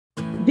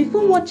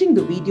Before watching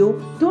the video,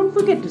 don't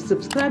forget to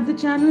subscribe the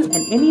channel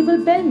and enable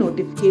bell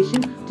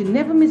notification to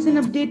never miss an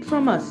update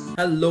from us.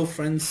 Hello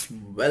friends,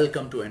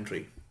 welcome to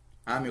Entri.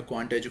 I'm your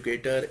quant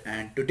educator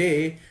and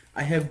today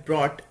I have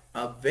brought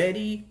a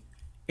very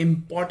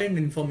important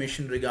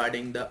information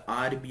regarding the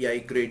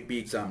RBI Grade B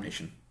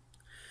examination.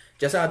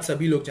 जैसा आप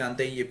सभी लोग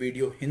जानते हैं ये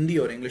video Hindi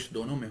और English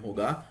दोनों में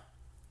होगा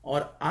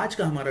और आज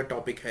का हमारा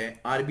टॉपिक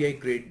है RBI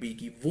Grade B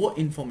की वो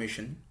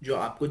इंफॉर्मेशन जो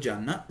आपको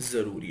जानना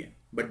जरूरी है.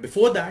 But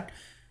before that,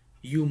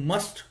 you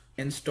must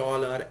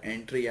install our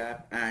Entri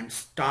app and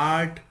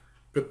start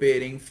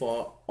preparing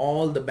for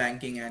all the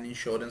banking and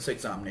insurance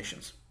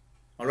examinations.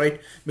 All right,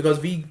 because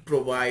we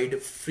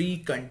provide free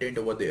content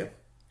over there,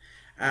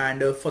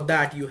 and for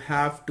that you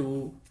have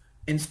to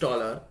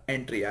install our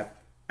Entri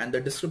app, and the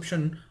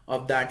description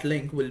of that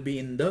link will be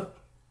in the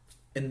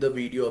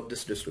video of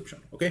this description.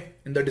 Okay,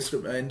 in the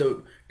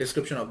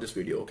description of this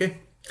video. Okay,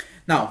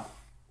 now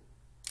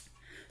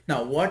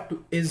what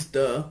is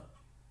the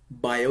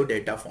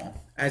biodata form?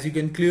 As you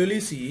can clearly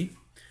see,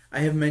 I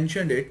have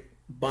mentioned it,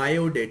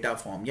 biodata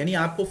form. यानी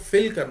आपको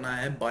fill करना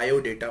है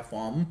biodata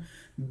form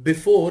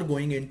before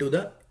going into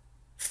the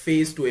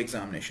phase 2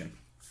 examination.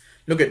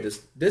 Look at this.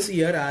 This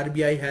year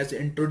RBI has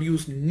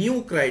introduced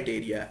new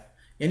criteria,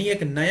 यानी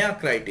एक नया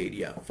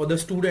criteria for the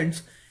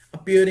students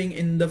appearing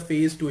in the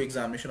phase 2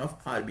 examination of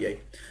RBI.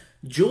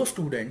 जो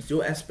students,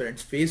 जो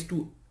aspirants phase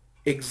 2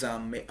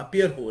 exam में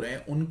appear हो रहे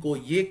हैं उनको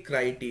ये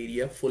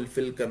क्राइटेरिया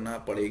फुलफिल करना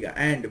पड़ेगा.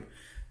 And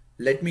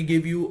let me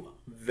give you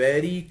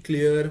very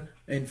clear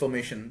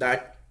information that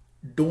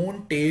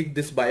don't take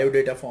this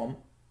biodata form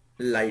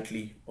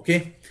lightly, okay,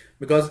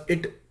 because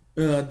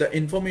the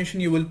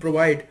information you will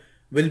provide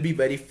will be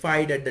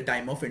verified at the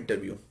time of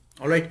interview.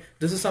 All right,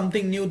 this is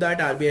something new that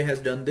RBI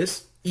has done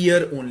this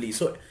year only,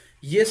 so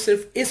ये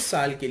सिर्फ इस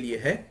साल के लिए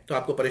है, तो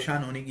आपको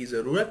परेशान होने की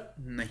जरूरत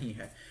नहीं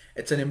है.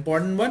 It's an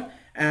important one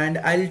and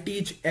I'll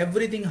teach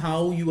everything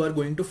how you are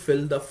going to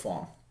fill the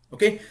form.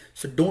 Okay,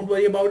 so don't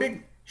worry about it.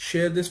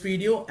 Share this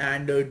video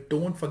and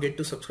don't forget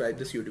to subscribe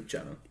this YouTube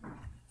channel.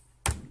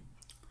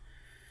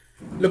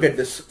 Look at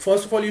this.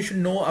 First of all, you should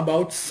know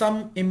about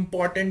some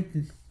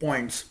important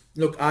points.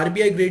 Look,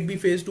 RBI Grade B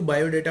Phase 2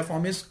 biodata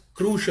form is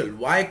crucial.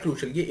 Why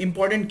crucial? ये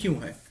important क्यों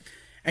है?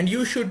 And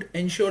you should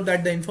ensure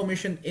that the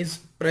information is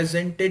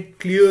presented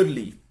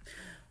clearly.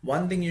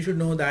 One thing you should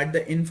know that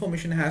the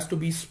information has to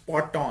be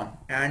spot on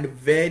and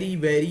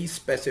very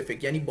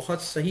specific. यानी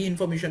बहुत सही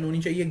information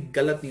होनी चाहिए,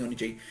 गलत नहीं होनी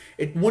चाहिए.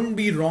 It wouldn't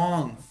be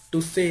wrong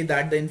to say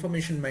that the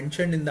information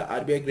mentioned in the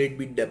RBI Grade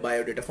B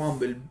biodata form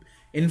will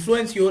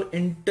influence your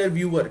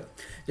interviewer.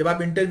 जब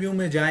आप इंटरव्यू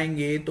में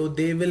जाएंगे तो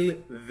they will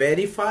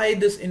verify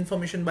this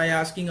information by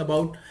asking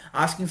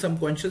some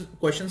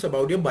questions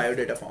about your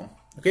biodata form.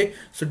 Okay,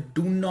 so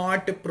do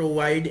not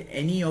provide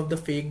any of the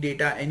fake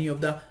data, any of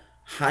the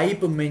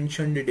hype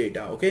mentioned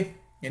data. Okay,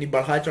 यानी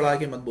बढ़ा चढ़ा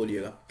के मत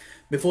बोलिएगा.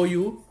 Before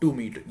you to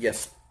meet,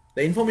 yes,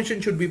 the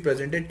information should be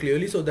presented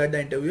clearly so that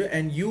the interviewer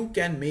and you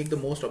can make the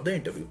most of the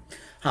interview.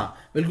 हाँ,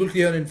 बिल्कुल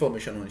clear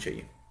information होनी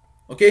चाहिए.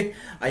 Okay,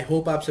 I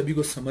hope आप सभी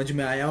को समझ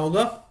में आया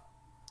होगा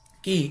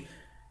कि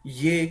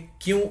ये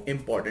क्यों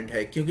important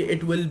है, क्योंकि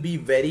it will be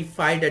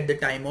verified at the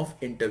time of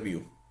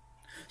interview.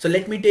 So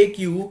let me take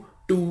you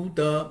to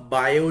the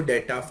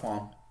biodata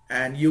form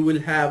and you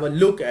will have a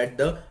look at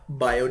the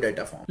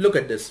biodata form. Look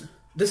at this.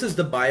 This is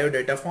the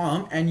biodata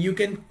form and you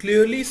can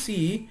clearly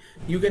see,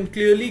 you can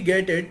clearly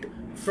get it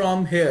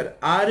from here,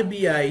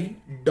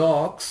 rbi.rbi.org.in.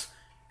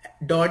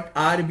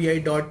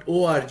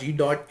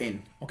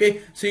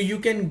 Okay, so you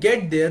can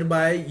get there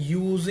by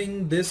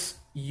using this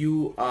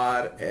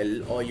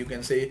URL, or you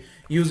can say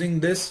using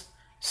this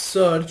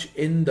search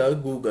in the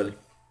Google.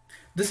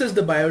 This is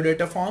the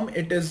biodata form.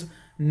 It is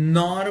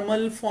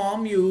normal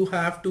form. You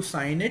have to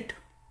sign it.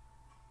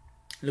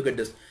 Look at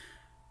this.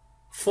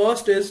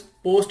 First is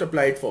post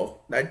applied for.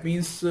 That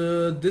means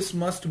this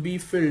must be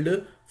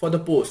filled for the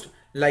post,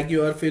 like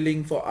you are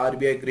filling for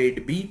RBI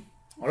Grade B.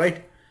 All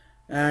right,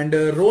 and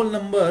roll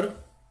number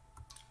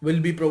will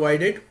be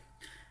provided,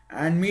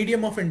 and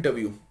medium of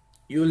interview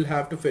you will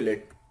have to fill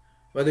it,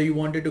 whether you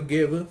wanted to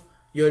give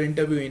your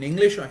interview in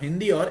English or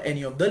Hindi or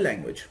any of the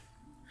language.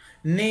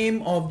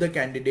 Name of the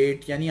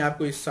candidate, यानी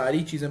आपको ये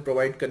सारी चीजें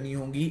provide करनी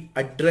होंगी.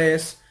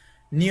 Address,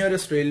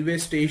 nearest railway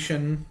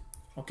station.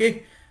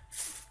 Okay,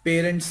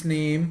 parents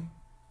name,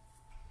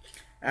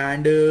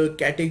 and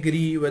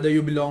category, whether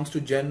you belongs to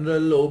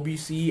general,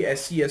 OBC,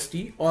 SC,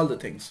 ST, all the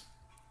things.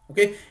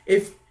 Okay,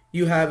 if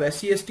you have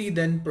SC, ST,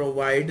 then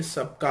provide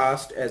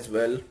subcaste as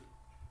well.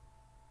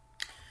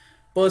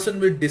 Person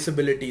with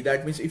disability,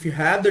 that means if you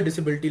have the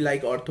disability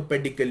like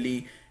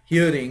orthopedically,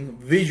 hearing,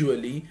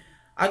 visually,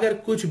 अगर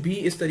कुछ भी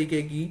इस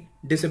तरीके की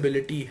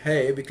disability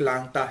है,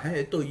 विकलांगता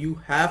है, तो you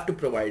have to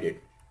provide it.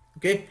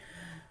 Okay,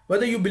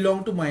 whether you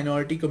belong to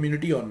minority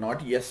community or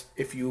not. Yes,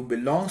 if you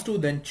belongs to,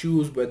 then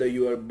choose whether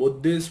you are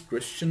Buddhist,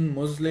 Christian,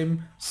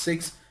 Muslim,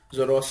 Sikh,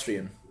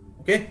 Zoroastrian.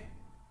 Okay,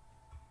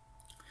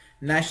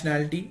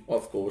 nationality,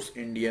 of course,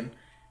 Indian.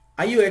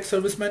 Are you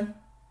ex-serviceman?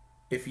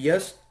 If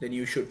yes, then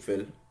you should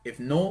fill. If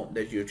no,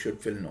 then you should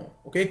fill no.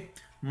 Okay,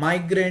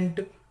 migrant,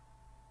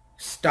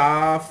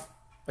 staff,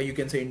 or you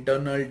can say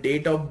internal,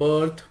 date of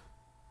birth.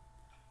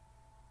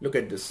 Look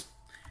at this,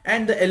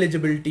 and the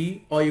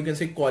eligibility, or you can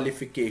say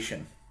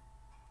qualification.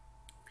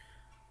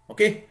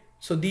 Okay,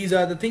 so these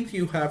are the things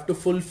you have to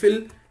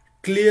fulfill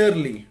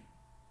clearly.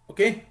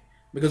 Okay,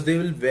 because they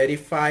will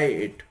verify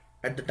it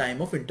at the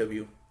time of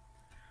interview.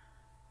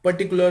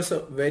 Particulars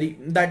are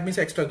that means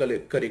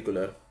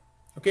extracurricular.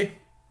 Okay,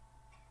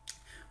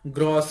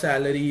 gross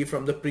salary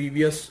from the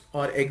previous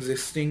or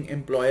existing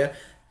employer.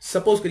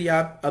 Suppose करिए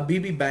आप अभी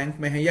भी bank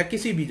में हैं या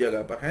किसी भी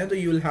जगह पर हैं, तो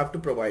you will have to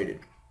provide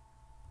it.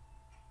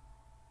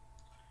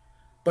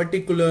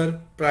 Particular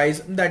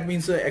price, that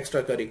means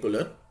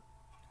extracurricular.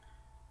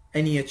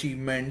 Any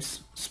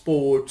achievements,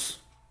 sports.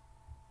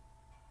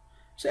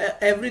 So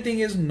everything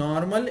is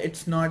normal.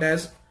 It's not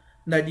as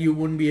that you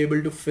won't be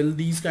able to fill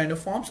these kind of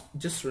forms.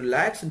 Just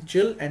relax and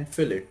chill and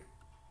fill it.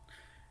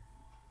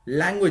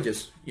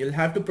 Languages, you'll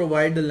have to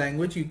provide the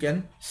language you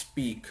can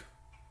speak.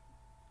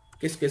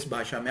 किस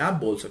भाषा में आप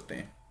बोल सकते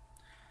हैं.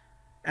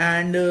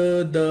 And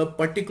the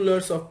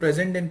particulars of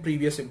present and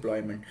previous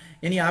employment,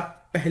 यानी आप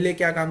पहले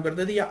क्या काम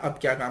करते थे या अब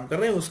क्या काम कर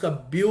रहे हैं, उसका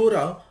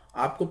ब्यौरा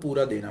आपको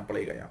पूरा देना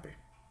पड़ेगा यहाँ पे.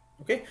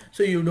 Okay,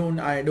 so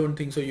I don't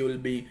think so you will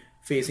be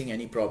facing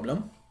any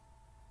problem.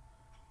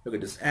 Look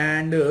at this,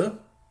 and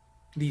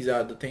these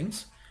are the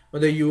things,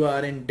 whether you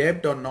are in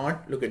debt or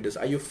not. Look at this,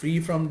 are you free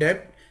from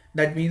debt?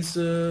 That means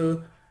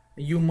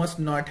you must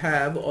not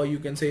have, or you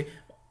can say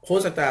हो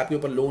सकता है आपके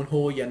ऊपर loan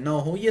हो या ना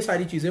हो, ये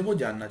सारी चीजें वो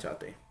जानना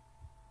चाहते हैं.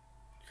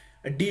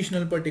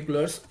 Additional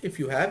particulars, if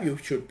you have, you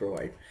should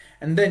provide,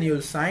 and then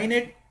you'll sign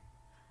it,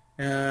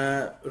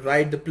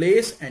 write the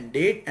place and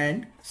date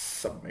and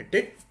submit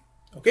it.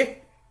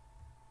 Okay,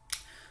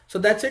 so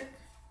that's it.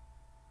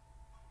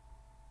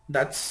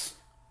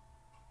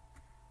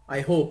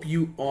 I hope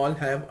you all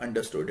have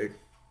understood it.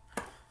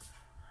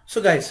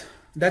 So guys,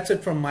 that's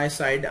it from my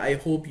side. I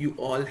hope you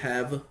all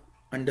have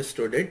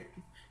understood it.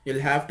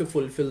 You'll have to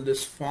fulfill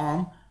this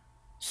form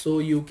so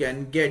you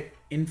can get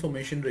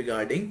information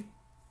regarding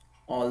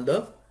all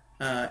the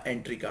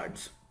entry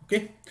cards.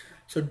 Okay,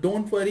 so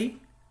don't worry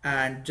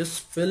and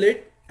just fill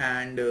it,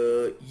 and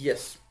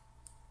yes,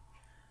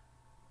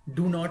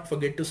 do not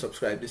forget to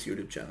subscribe this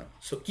YouTube channel.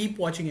 So keep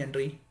watching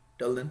Entri.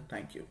 Till then,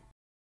 thank you.